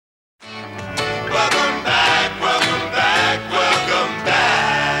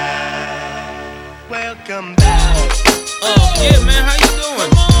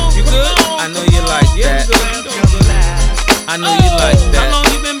I know you like that. How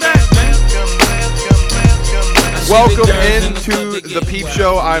long you been back, man? Welcome into the Peep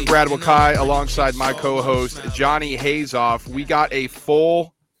Show. I'm Brad Wakai alongside my co-host Johnny Hazoff. We got a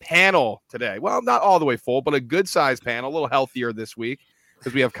full panel today. Well, not all the way full, but a good-sized panel, a little healthier this week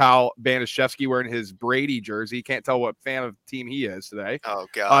because we have Kyle Banaszewski wearing his Brady jersey. Can't tell what fan of team he is today. Oh,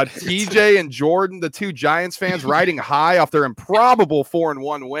 God. TJ and Jordan, the two Giants fans, riding high off their improbable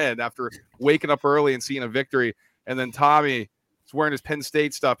 4-1 win after waking up early and seeing a victory. And then Tommy is wearing his Penn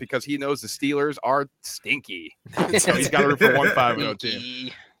State stuff because he knows the Steelers are stinky. So he's got to root for 1-5-0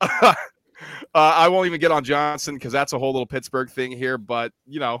 team. I won't even get on Johnson because that's a whole little Pittsburgh thing here. But,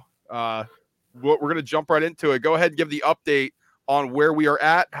 we're going to jump right into it. Go ahead and give the update on where we are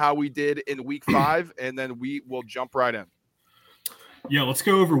at, how we did in week 5, and then we will jump right in. Yeah, let's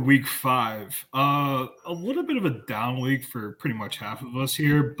go over week 5. A little bit of a down week for pretty much half of us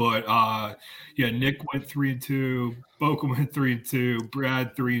here, but Nick went 3-2, Boca went 3-2,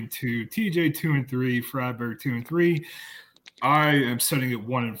 Brad 3-2, TJ 2-3, Freiberg 2-3. I am sitting at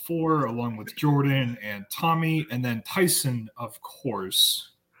 1-4 along with Jordan and Tommy, and then Tyson, of course,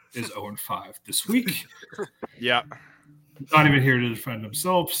 is 0-5 this week. Yeah. Not even here to defend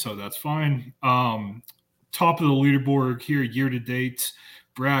himself, so that's fine. Top of the leaderboard here year to date.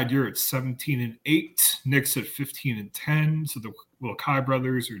 Brad, you're at 17-8. Nick's at 15-10. So the Wakai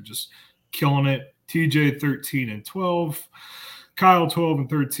brothers are just killing it. TJ 13-12. Kyle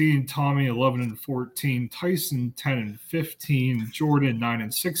 12-13. Tommy 11-14. Tyson 10-15. Jordan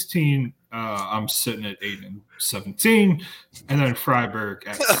 9-16. I'm sitting at 8-17, and then Freiberg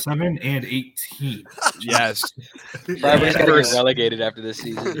at 7-18. Yes, Freiberg's going to get relegated after this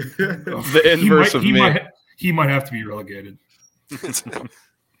season. The inverse of me. He might have to be relegated.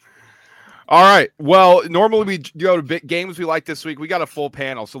 All right. Well, normally we go to big games we like this week. We got a full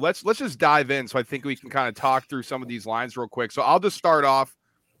panel, so let's just dive in. So I think we can kind of talk through some of these lines real quick. So I'll just start off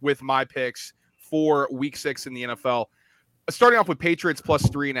with my picks for week 6 in the NFL. Starting off with Patriots plus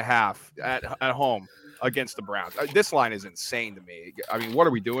 3.5 at home against the Browns. This line is insane to me. I mean, what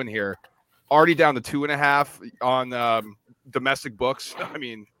are we doing here? Already down to 2.5 on domestic books. I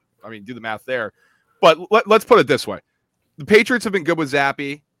mean, do the math there. But let's put it this way: the Patriots have been good with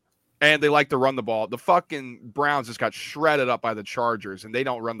Zappy, and they like to run the ball. The fucking Browns just got shredded up by the Chargers, and they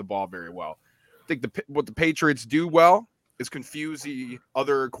don't run the ball very well. I think what the Patriots do well is confuse the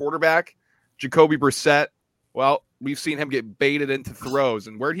other quarterback, Jacoby Brissett. Well, we've seen him get baited into throws.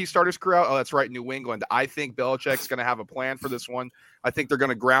 And where did he start his career out? Oh, that's right, New England. I think Belichick's going to have a plan for this one. I think they're going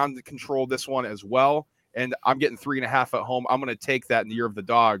to ground control this one as well. And I'm getting 3.5 at home. I'm going to take that in the year of the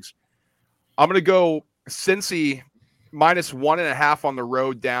dogs. I'm going to go Cincy minus 1.5 on the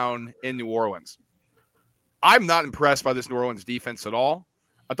road down in New Orleans. I'm not impressed by this New Orleans defense at all.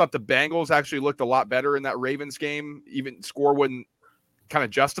 I thought the Bengals actually looked a lot better in that Ravens game. Even score wouldn't kind of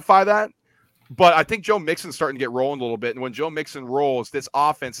justify that. But I think Joe Mixon's starting to get rolling a little bit. And when Joe Mixon rolls, this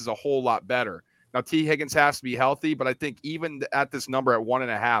offense is a whole lot better. Now, T. Higgins has to be healthy, but I think even at this number at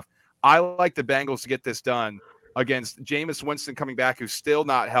 1.5, I like the Bengals to get this done against Jameis Winston coming back, who's still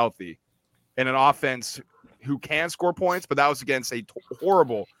not healthy, and an offense who can score points, but that was against a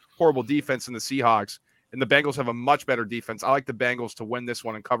horrible, horrible defense in the Seahawks. And the Bengals have a much better defense. I like the Bengals to win this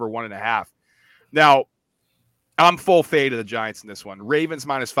one and cover 1.5. Now, I'm full fade of the Giants in this one. Ravens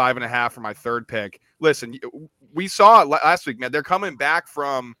minus 5.5 for my third pick. Listen, we saw it last week, man. They're coming back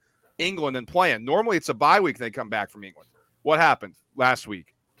from England and playing. Normally, it's a bye week they come back from England. What happened last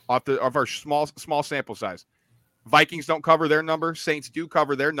week off our small sample size? Vikings don't cover their number. Saints do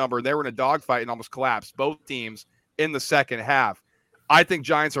cover their number. They were in a dogfight and almost collapsed. Both teams in the second half. I think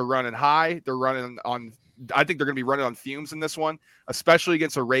Giants are running high. They're running on. I think they're going to be running on fumes in this one, especially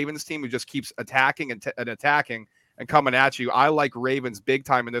against a Ravens team who just keeps attacking and attacking and coming at you. I like Ravens big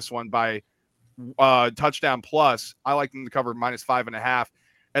time in this one by touchdown plus. I like them to cover minus 5.5.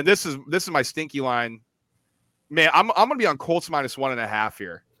 And this is my stinky line. Man, I'm going to be on Colts minus 1.5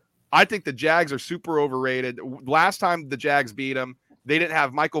 here. I think the Jags are super overrated. Last time the Jags beat them, they didn't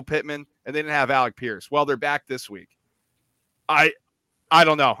have Michael Pittman and they didn't have Alec Pierce. Well, they're back this week. I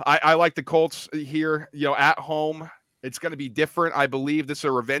don't know. I like the Colts here, at home. It's going to be different. I believe this is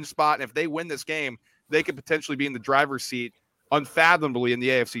a revenge spot. And if they win this game, they could potentially be in the driver's seat unfathomably in the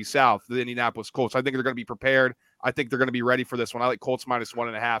AFC South, the Indianapolis Colts. I think they're going to be prepared. I think they're going to be ready for this one. I like Colts minus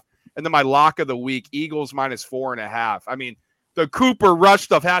 1.5. And then my lock of the week, Eagles minus 4.5. I mean, the Cooper Rush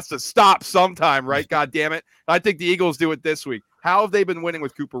stuff has to stop sometime, right? God damn it. I think the Eagles do it this week. How have they been winning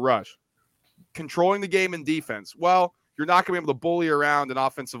with Cooper Rush? Controlling the game in defense. Well, you're not going to be able to bully around an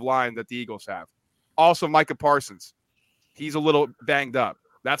offensive line that the Eagles have. Also, Micah Parsons. He's a little banged up.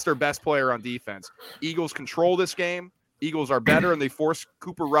 That's their best player on defense. Eagles control this game. Eagles are better, and they force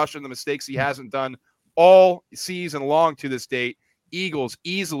Cooper Rush in the mistakes he hasn't done all season long to this date. Eagles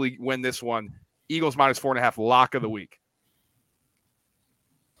easily win this one. Eagles -4.5, lock of the week.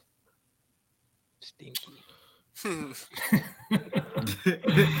 Stinky.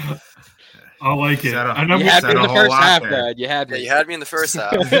 I like it. You had me in the first half, Brad. You had me. You had me in the first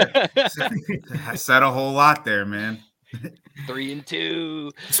half. Said a whole lot there, man.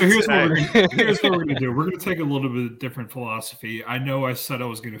 3-2. So here's what we're gonna do. We're gonna take a little bit different philosophy. I know I said I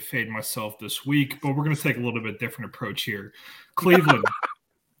was gonna fade myself this week, but we're gonna take a little bit different approach here. Cleveland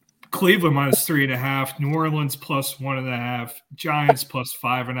 -3.5. New Orleans +1.5. Giants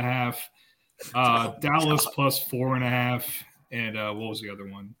 +5.5. Dallas +4.5. And what was the other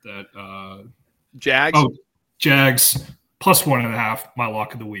one? That Jags. Oh, Jags +1.5. My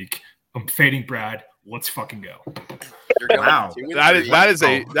lock of the week. I'm fading Brad. Let's fucking go. Wow, that is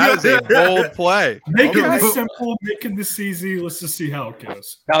a bold play. Make it simple, making this easy. Let's just see how it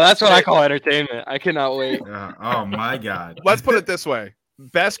goes. Now that's what I call entertainment. I cannot wait. Oh my God. Let's put it this way: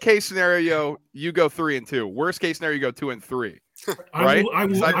 best case scenario, you go 3-2. Worst case scenario, you go 2-3. Right?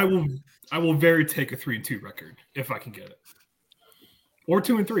 I will very take a 3-2 record if I can get it, or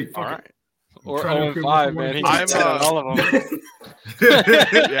 2-3. All right. Or 0-5, man. He's on all of them.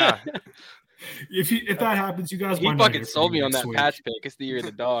 Yeah. If that happens, you guys. He fucking sold me on that patch pick. It's the year of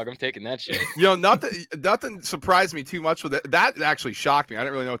the dog. I'm taking that shit. Nothing surprised me too much with it. That actually shocked me. I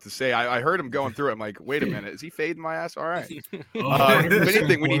didn't really know what to say. I heard him going through it. I'm like, wait a minute, is he fading my ass? All right. If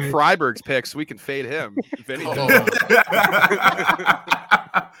anything, we need Freiberg's pick so we can fade him. If anything.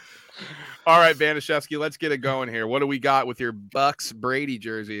 All right, Banashevsky, let's get it going here. What do we got with your Bucks Brady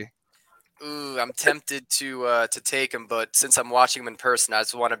jersey? Ooh, I'm tempted to take him, but since I'm watching him in person, I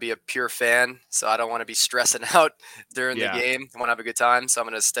just want to be a pure fan, so I don't want to be stressing out during the game. I want to have a good time, so I'm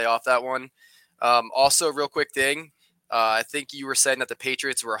going to stay off that one. Also, real quick thing, I think you were saying that the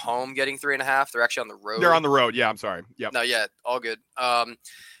Patriots were home getting 3.5. They're actually on the road. They're on the road. Yeah, I'm sorry. Yep. No, yeah, all good.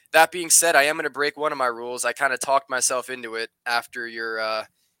 That being said, I am going to break one of my rules. I kind of talked myself into it after your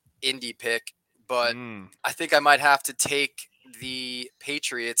Indy pick, but I think I might have to take the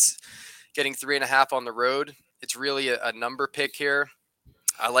Patriots getting 3.5 on the road. It's really a number pick here.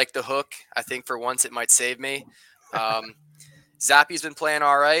 I like the hook. I think for once it might save me. Zappy's been playing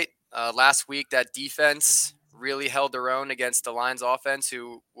all right. Last week, that defense really held their own against the Lions offense,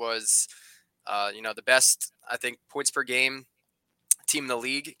 who was, the best, I think, points per game team in the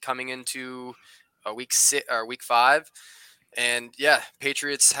league coming into week 5. And yeah,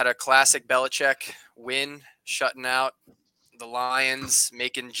 Patriots had a classic Belichick win, shutting out the Lions,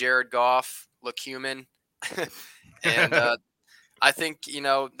 making Jared Goff look human. And I think,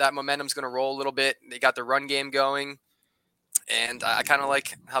 that momentum's going to roll a little bit. They got the run game going, and I kind of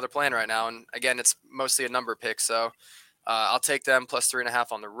like how they're playing right now. And again, it's mostly a number pick. So I'll take them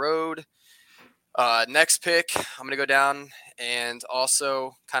 +3.5 on the road. Next pick, I'm going to go down and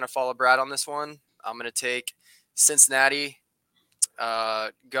also kind of follow Brad on this one. I'm going to take Cincinnati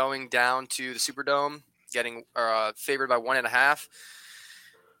going down to the Superdome, getting favored by 1.5.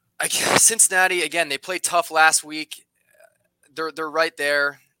 Cincinnati, again, they played tough last week. They're right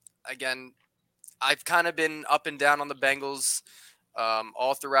there. Again, I've kind of been up and down on the Bengals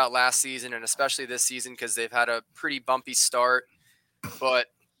all throughout last season, and especially this season because they've had a pretty bumpy start. But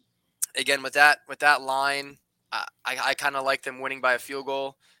again, with that line, I kind of like them winning by a field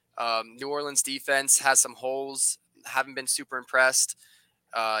goal. New Orleans defense has some holes. Haven't been super impressed.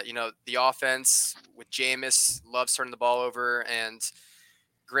 The offense with Jameis loves turning the ball over, and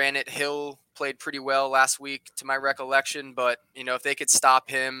granted, Hill played pretty well last week to my recollection, but if they could stop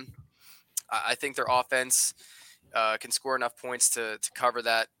him, I think their offense can score enough points to cover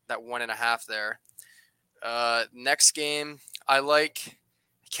that 1.5 there. Next game, I like.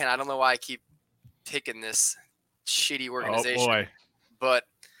 I don't know why I keep picking this shitty organization, but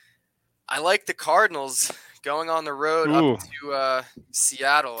I like the Cardinals going on the road up to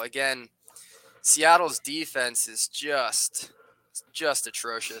Seattle. Again, Seattle's defense is just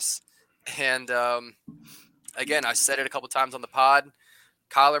atrocious. And again, I said it a couple times on the pod.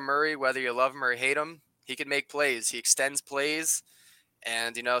 Kyler Murray, whether you love him or hate him, he can make plays. He extends plays.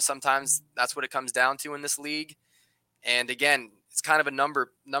 And, sometimes that's what it comes down to in this league. And again, it's kind of a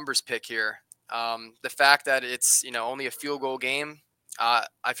numbers pick here. The fact that it's, only a field goal game, I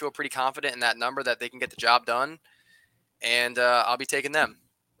feel pretty confident in that number that they can get the job done. And I'll be taking them.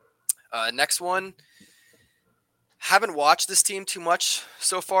 Next one. Haven't watched this team too much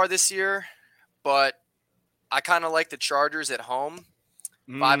so far this year, but I kind of like the Chargers at home,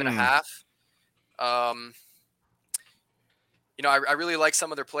 5.5. I really like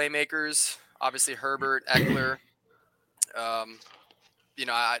some of their playmakers. Obviously, Herbert, Eckler.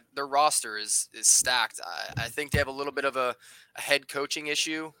 Their roster is stacked. I think they have a little bit of a head coaching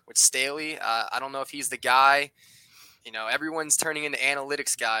issue with Staley. I don't know if he's the guy. Everyone's turning into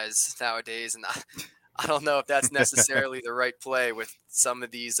analytics guys nowadays, and I don't know if that's necessarily the right play with some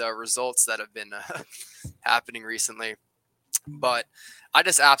of these results that have been happening recently. But I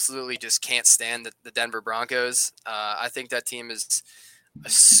just absolutely just can't stand the Denver Broncos. I think that team is a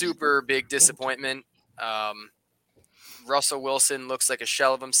super big disappointment. Russell Wilson looks like a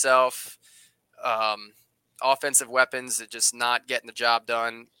shell of himself. Offensive weapons are just not getting the job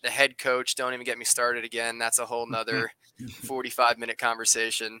done. The head coach, don't even get me started again. That's a whole nother 45-minute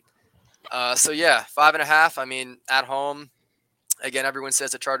conversation. 5.5. I mean, at home, again, everyone says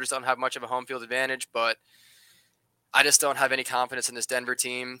the Chargers don't have much of a home field advantage, but I just don't have any confidence in this Denver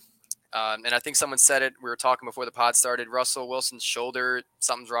team. And I think someone said it. We were talking before the pod started. Russell Wilson's shoulder,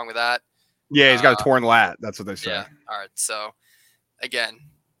 something's wrong with that. Yeah, he's got a torn lat. That's what they say. Yeah. All right. So, again,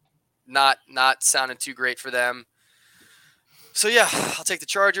 not sounding too great for them. So, yeah, I'll take the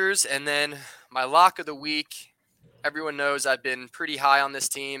Chargers. And then my lock of the week, everyone knows I've been pretty high on this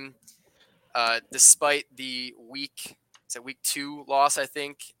team. Despite the week 2 loss, I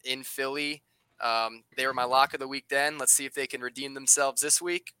think, in Philly. They were my lock of the week then. Let's see if they can redeem themselves this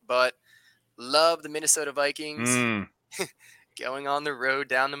week. But love the Minnesota Vikings going on the road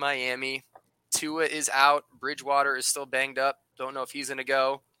down to Miami. Tua is out. Bridgewater is still banged up. Don't know if he's going to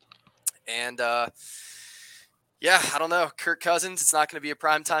go. And, I don't know. Kirk Cousins, it's not going to be a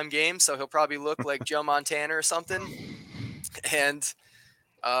primetime game, so he'll probably look like Joe Montana or something. And,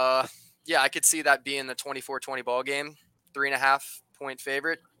 I could see that being the 24-20 ball game. 3.5-point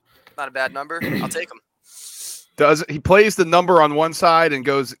favorite. Not a bad number. I'll take him. He plays the number on one side and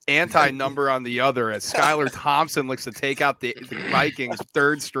goes anti-number on the other as Skylar Thompson looks to take out the Vikings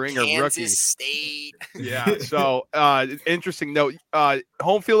third stringer rookie. State. Yeah. So interesting note.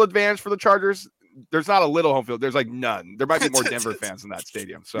 Home field advantage for the Chargers. There's not a little home field. There's like none. There might be more Denver fans in that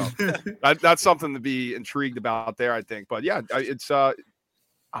stadium. So that's something to be intrigued about there, I think. But yeah,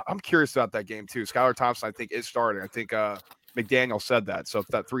 I'm curious about that game too. Skylar Thompson, I think, is starting. I think McDaniel said that. So if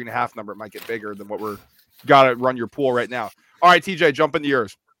that 3.5 number might get bigger than what we're got to run your pool right now. All right, TJ, jump into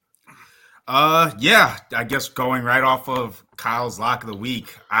yours. I guess going right off of Kyle's lock of the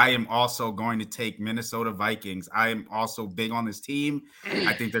week, I am also going to take Minnesota Vikings. I am also big on this team.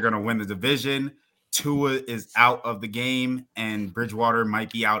 I think they're going to win the division. Tua is out of the game, and Bridgewater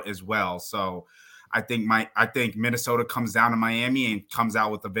might be out as well. So I think Minnesota comes down to Miami and comes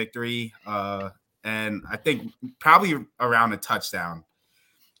out with a victory. And I think probably around a touchdown.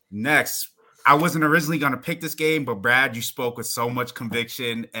 Next, I wasn't originally going to pick this game, but Brad, you spoke with so much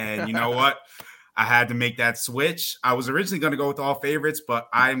conviction, and you know what? I had to make that switch. I was originally going to go with all favorites, but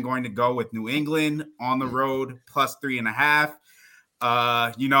I am going to go with New England on the road plus 3.5.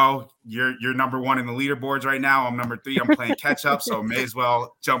 You're number 1 in the leaderboards right now. I'm number 3. I'm playing catch up, so may as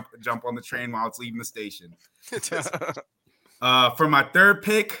well jump on the train while it's leaving the station. For my third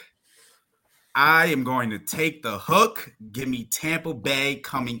pick, I am going to take the hook. Give me Tampa Bay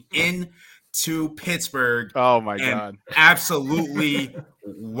coming in to Pittsburgh. Oh my God. Absolutely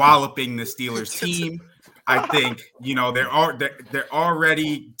walloping the Steelers team. I think, they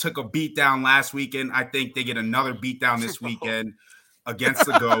already took a beat down last weekend. I think they get another beat down this weekend against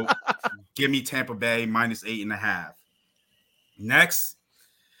the GOAT. Give me Tampa Bay minus 8.5. Next,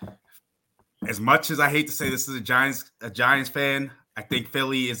 as much as I hate to say this is a Giants fan, I think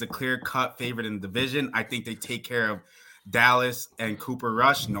Philly is a clear-cut favorite in the division. I think they take care of Dallas and Cooper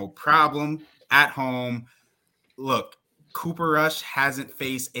Rush, no problem, at home. Look, Cooper Rush hasn't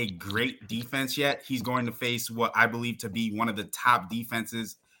faced a great defense yet. He's going to face what I believe to be one of the top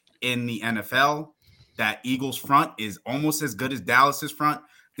defenses in the NFL. That Eagles front is almost as good as Dallas's front.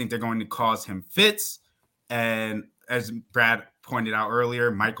 I think they're going to cause him fits. And as Brad pointed out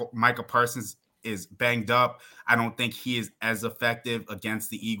earlier, Micah Parsons is banged up. I don't think he is as effective against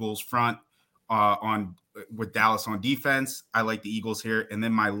the Eagles front with Dallas on defense. I like the Eagles here. And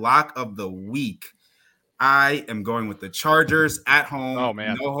then my lock of the week, I am going with the Chargers at home. Oh,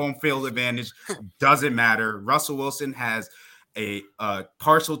 man. No home field advantage. Doesn't matter. Russell Wilson has a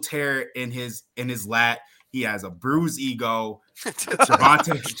partial tear in his lat. He has a bruised ego.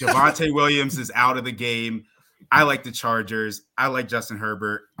 Javonte Williams is out of the game. I like the Chargers. I like Justin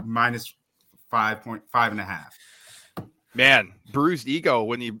Herbert minus 5.5. Man, bruised ego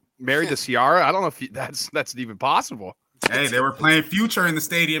when you married to Ciara. I don't know if that's even possible. Hey, they were playing Future in the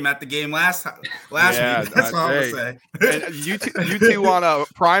stadium at the game last week. That's all I'm saying. And you two on a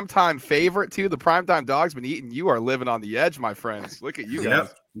primetime favorite too. The primetime dog's been eating. You are living on the edge, my friends. Look at you guys.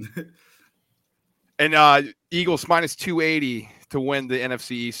 Yep. And Eagles minus 280 to win the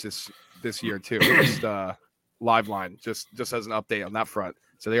NFC East this year too. Just live line, just as an update on that front.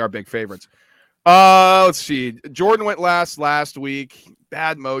 So they are big favorites. Let's see. Jordan went last week.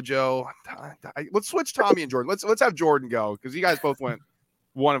 Bad mojo. Let's switch Tommy and Jordan. Let's have Jordan go because you guys both went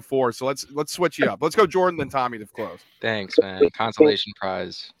 1-4. So let's switch you up. Let's go Jordan then Tommy to close. Thanks, man. Consolation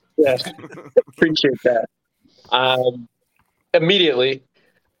prize. Yeah, appreciate that. Immediately,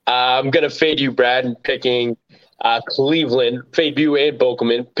 I'm gonna fade you, Brad, and picking Cleveland. Fade you and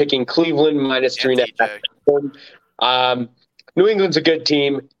Bokelman picking Cleveland minus 3.5. New England's a good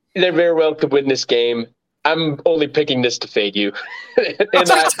team. They very well could win this game. I'm only picking this to fade you. Why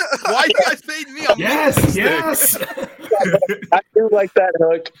are you guys fading me? Yes. I do like that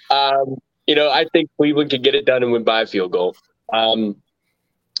hook. I think Cleveland can get it done and win by a field goal.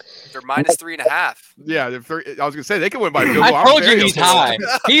 They're minus 3.5. Yeah, I was gonna say they can win by a field goal. I told you he's high.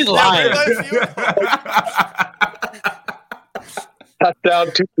 He's lying.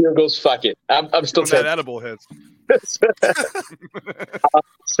 Touchdown, 2 field goals. Fuck it. I'm still that edible hits.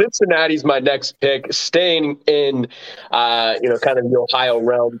 Cincinnati's my next pick. Staying in, kind of the Ohio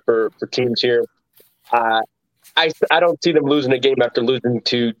realm for teams here. I don't see them losing a game after losing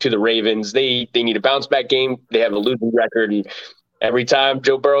to the Ravens. They need a bounce back game. They have a losing record, and every time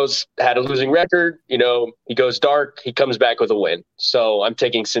Joe Burrow's had a losing record, he goes dark. He comes back with a win. So I'm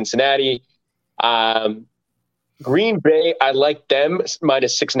taking Cincinnati. Green Bay, I like them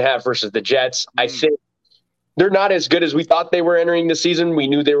minus 6.5 versus the Jets. I think they're not as good as we thought they were entering the season. We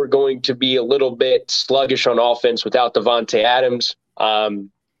knew they were going to be a little bit sluggish on offense without Devontae Adams.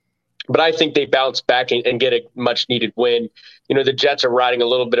 But I think they bounce back and get a much-needed win. The Jets are riding a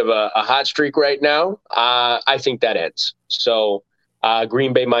little bit of a hot streak right now. I think that ends. So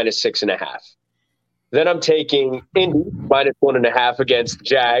Green Bay minus 6.5. Then I'm taking Indy minus 1.5 against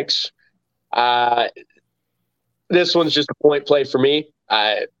Jags. This one's just a point play for me.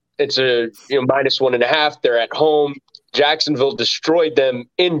 It's a minus 1.5. They're at home. Jacksonville destroyed them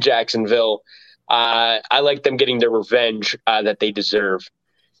in Jacksonville. I like them getting their revenge that they deserve.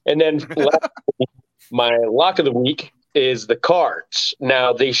 And then my lock of the week is the Cards.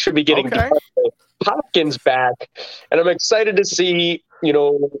 Now they should be getting Hopkins back, and I'm excited to see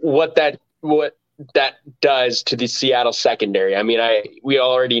what that does to the Seattle secondary. I mean, we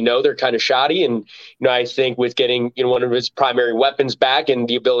already know they're kind of shoddy, and I think with getting one of his primary weapons back and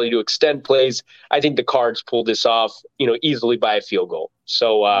the ability to extend plays, I think the Cards pull this off easily by a field goal.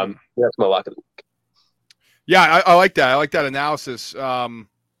 So that's my lock of the week. Yeah, I like that. I like that analysis.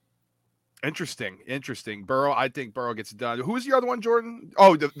 Interesting. Burrow, I think Burrow gets it done. Who was the other one, Jordan?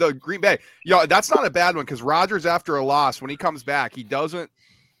 Oh, the Green Bay. That's not a bad one because Rodgers, after a loss, when he comes back, he doesn't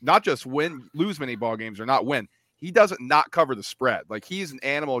not just lose many ball games or not win. He doesn't not cover the spread. Like, he's an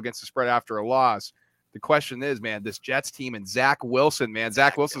animal against the spread after a loss. The question is, man, this Jets team and Zach Wilson, man.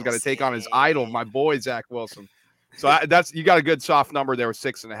 Zach Wilson's got to take on his idol, my boy, Zach Wilson. So you got a good soft number there with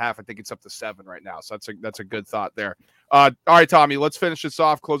 6.5. I think it's up to 7 right now. So that's a good thought there. All right, Tommy, let's finish this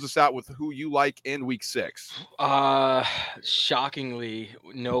off. Close us out with who you like in week 6. Shockingly,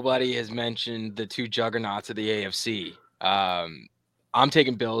 nobody has mentioned the 2 juggernauts of the AFC. I'm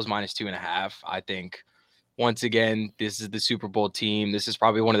taking Bills minus 2.5. I think once again, this is the Super Bowl team. This is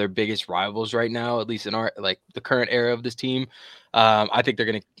probably one of their biggest rivals right now, at least in the current era of this team. I think they're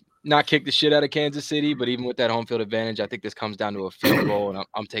going to not kick the shit out of Kansas City, but even with that home field advantage, I think this comes down to a field goal, and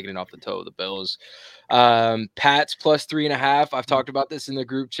I'm taking it off the toe of the Bills. Pats plus 3.5. I've talked about this in the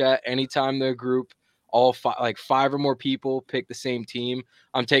group chat. Anytime the group, all 5 or more people pick the same team,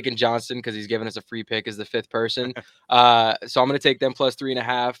 I'm taking Johnson because he's giving us a free pick as the 5th person. So I'm going to take them plus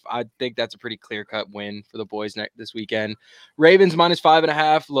 3.5. I think that's a pretty clear-cut win for the boys this weekend. Ravens minus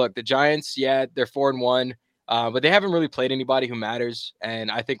 5.5. Look, the Giants, they're 4-1. But they haven't really played anybody who matters.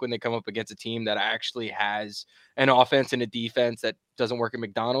 And I think when they come up against a team that actually has an offense and a defense that doesn't work at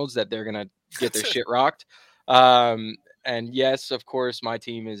McDonald's, that they're going to get their shit rocked. And yes, of course, my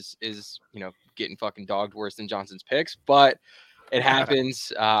team is getting fucking dogged worse than Johnson's picks, but it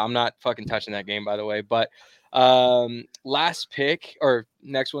happens. I'm not fucking touching that game, by the way. But last pick or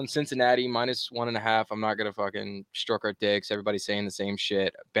next one, Cincinnati minus 1.5. I'm not going to fucking stroke our dicks. Everybody's saying the same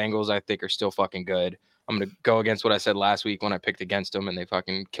shit. Bengals, I think, are still fucking good. I'm going to go against what I said last week when I picked against them and they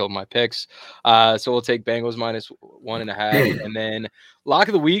fucking killed my picks. So we'll take Bengals minus 1.5. And then lock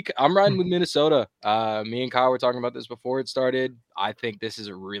of the week, I'm riding with Minnesota. Me and Kyle were talking about this before it started. I think this is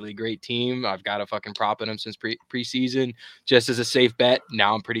a really great team. I've got a fucking prop in them since preseason just as a safe bet.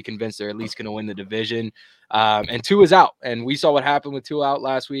 Now I'm pretty convinced they're at least going to win the division. And Tua is out. And we saw what happened with Tua out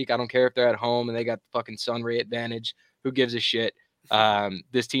last week. I don't care if they're at home and they got the fucking sun ray advantage. Who gives a shit?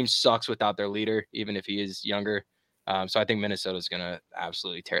 This team sucks without their leader, even if he is younger. So I think Minnesota's going to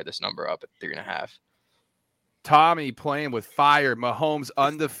absolutely tear this number up at 3.5. Tommy playing with fire. Mahomes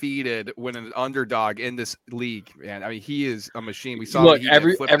undefeated when an underdog in this league. Man, I mean, he is a machine. We saw. Look,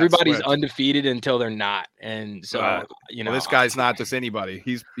 everybody's undefeated until they're not, and so this guy's not just anybody.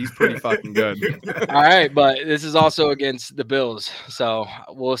 He's pretty fucking good. All right, but this is also against the Bills, so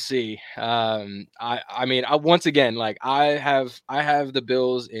we'll see. I mean, once again, like I have the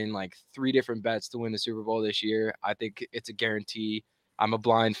Bills in like 3 different bets to win the Super Bowl this year. I think it's a guarantee. I'm a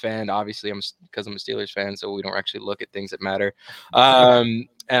blind fan, obviously. Because I'm a Steelers fan, so we don't actually look at things that matter. And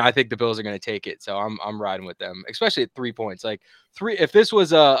I think the Bills are going to take it, so I'm riding with them, especially at 3 points. Like 3, if this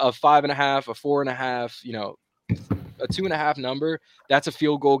was a 5.5, a 4.5, a 2.5 number, that's a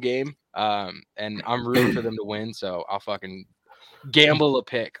field goal game. And I'm rooting for them to win, so I'll fucking gamble a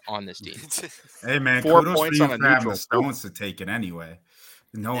pick on this team. Hey man, 4 kudos points for on you a for having neutral. the Stones to take it anyway.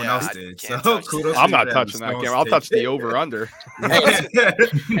 No one else did. So kudos. I'm not touching that game. I'll touch the over under.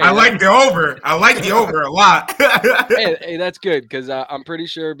 I like the over. I like the over a lot. hey, that's good because I'm pretty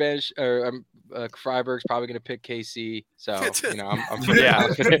sure Freiberg's probably going to pick KC. So I'm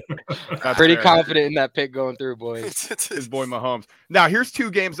pretty confident in that pick going through, boys. His boy Mahomes. Now here's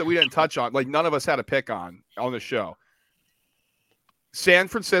 2 games that we didn't touch on. Like none of us had a pick on the show. San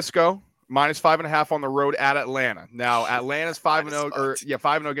Francisco. -5.5 on the road at Atlanta. Now Atlanta's 5-0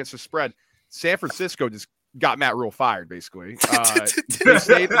 5-0 against the spread. San Francisco just got Matt Rule fired basically. They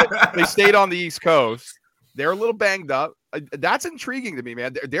stayed on the East Coast. They're a little banged up. That's intriguing to me,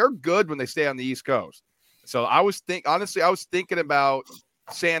 man. They're good when they stay on the East Coast. So I was thinking about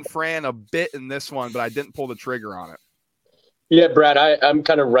San Fran a bit in this one, but I didn't pull the trigger on it. Yeah, Brad, I'm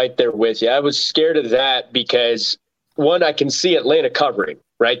kind of right there with you. I was scared of that because one, I can see Atlanta covering,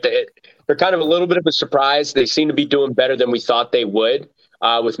 right? They're kind of a little bit of a surprise. They seem to be doing better than we thought they would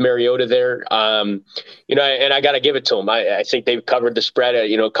with Mariota there. And I got to give it to them. I think they've covered the spread,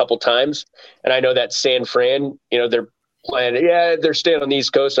 a couple times. And I know that San Fran, they're playing. Yeah, they're staying on the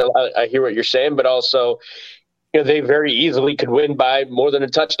East Coast. I hear what you're saying, but also, they very easily could win by more than a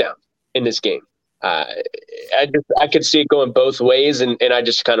touchdown in this game. I could see it going both ways, and I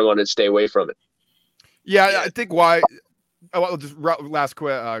just kind of wanted to stay away from it. Yeah, I think why. Well, just last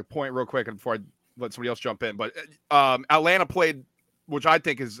point real quick and before I let somebody else jump in. But Atlanta played, which I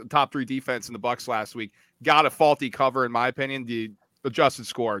think is a top 3 defense in the Bucs last week. Got a faulty cover, in my opinion. The adjusted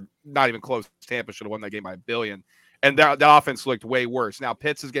score, not even close. Tampa should have won that game by 1 billion. And the offense looked way worse. Now,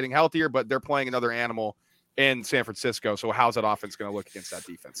 Pitts is getting healthier, but they're playing another animal in San Francisco. So how's that offense going to look against that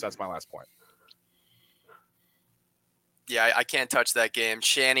defense? That's my last point. Yeah, I can't touch that game.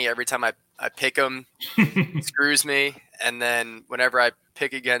 Shanny, every time I pick him, screws me. And then whenever I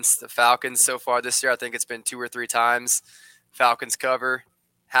pick against the Falcons so far this year, I think it's been 2 or 3 times. Falcons cover.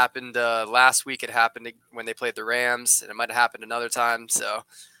 Happened last week. It happened when they played the Rams, and it might have happened another time. So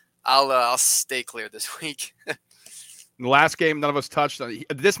I'll stay clear this week. The last game, none of us touched on.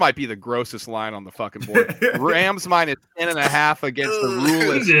 This might be the grossest line on the fucking board. Rams -10.5 against the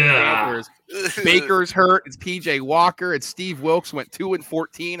ruleless Panthers. Baker's hurt. It's PJ Walker. It's Steve Wilkes went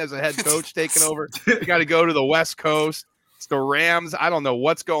 2-14 as a head coach taking over. You got to go to the West Coast. It's the Rams. I don't know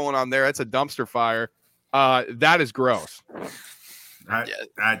what's going on there. It's a dumpster fire. That is gross. I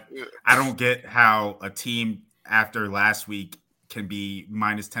don't get how a team after last week can be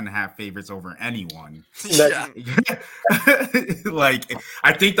 -10.5 favorites over anyone. Yeah. Like,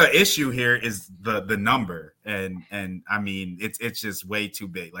 I think the issue here is the number, and I mean it's just way too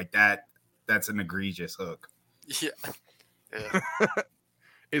big. Like that's an egregious hook. Yeah.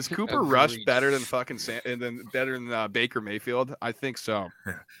 Is Cooper Rush better than better than Baker Mayfield? I think so.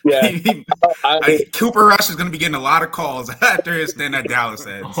 Yeah, Cooper Rush is going to be getting a lot of calls after his stint at Dallas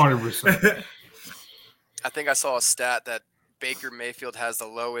ends. 100%. I think I saw a stat that Baker Mayfield has the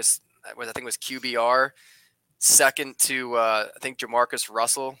lowest, I think it was QBR, second to I think Jamarcus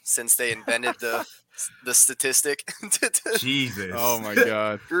Russell since they invented the statistic. Jesus. Oh my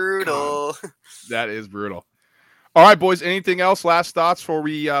God. Brutal. That is brutal. All right, boys. Anything else? Last thoughts before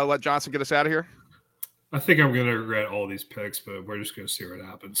we let Johnson get us out of here? I think I'm going to regret all these picks, but we're just going to see what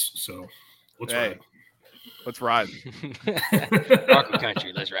happens. So let's ride. Let's ride. Broncos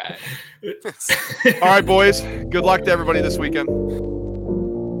country. Let's ride. All right, boys. Good luck to everybody this weekend.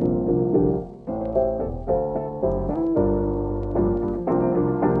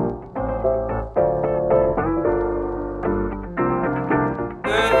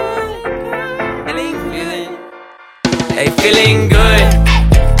 Hey, feeling good,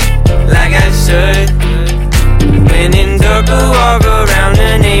 like I should. When in dark, walk around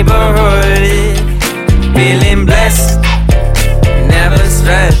the neighborhood. Feeling blessed,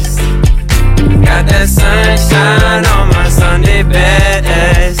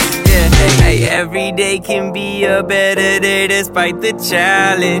 Every day can be a better day despite the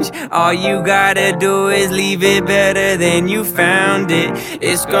challenge. All you gotta do is leave it better than you found it.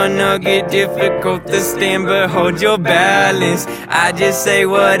 It's gonna get difficult to stand, but hold your balance. I just say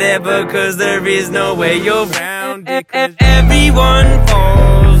whatever, cause there is no way you're around it. Everyone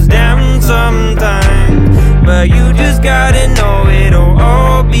falls down sometimes, but you just gotta know it'll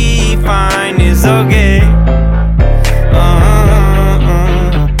all be fine. It's okay.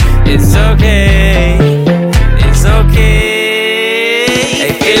 It's okay. It's okay.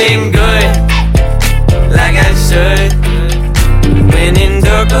 Hey, feeling good, like I should. When in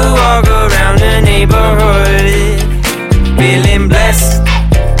dark, I walk around the neighborhood. Feeling blessed,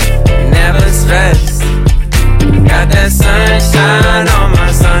 never stressed. Got that sunshine on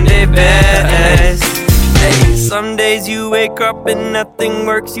my Sunday best. Hey, some days you wake up and nothing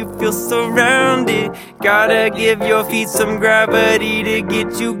works, you feel surrounded. Gotta give your feet some gravity to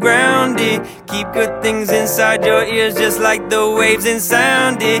get you grounded. Keep good things inside your ears just like the waves and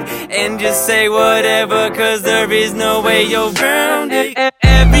sound it. And just say whatever, cause there is no way you're grounded.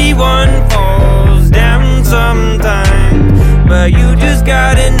 Everyone falls down sometimes, but you just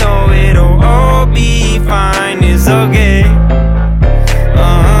gotta know it'll all be fine. It's okay.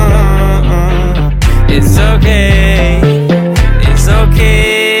 It's okay. It's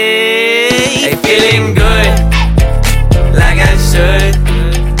okay. Hey, feeling good, like I should.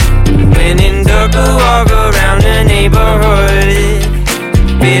 When in dark, I walk around the neighborhood.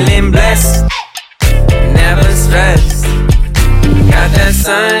 Feeling blessed, never stressed. Got that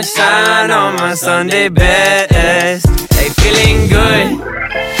sunshine on my Sunday best.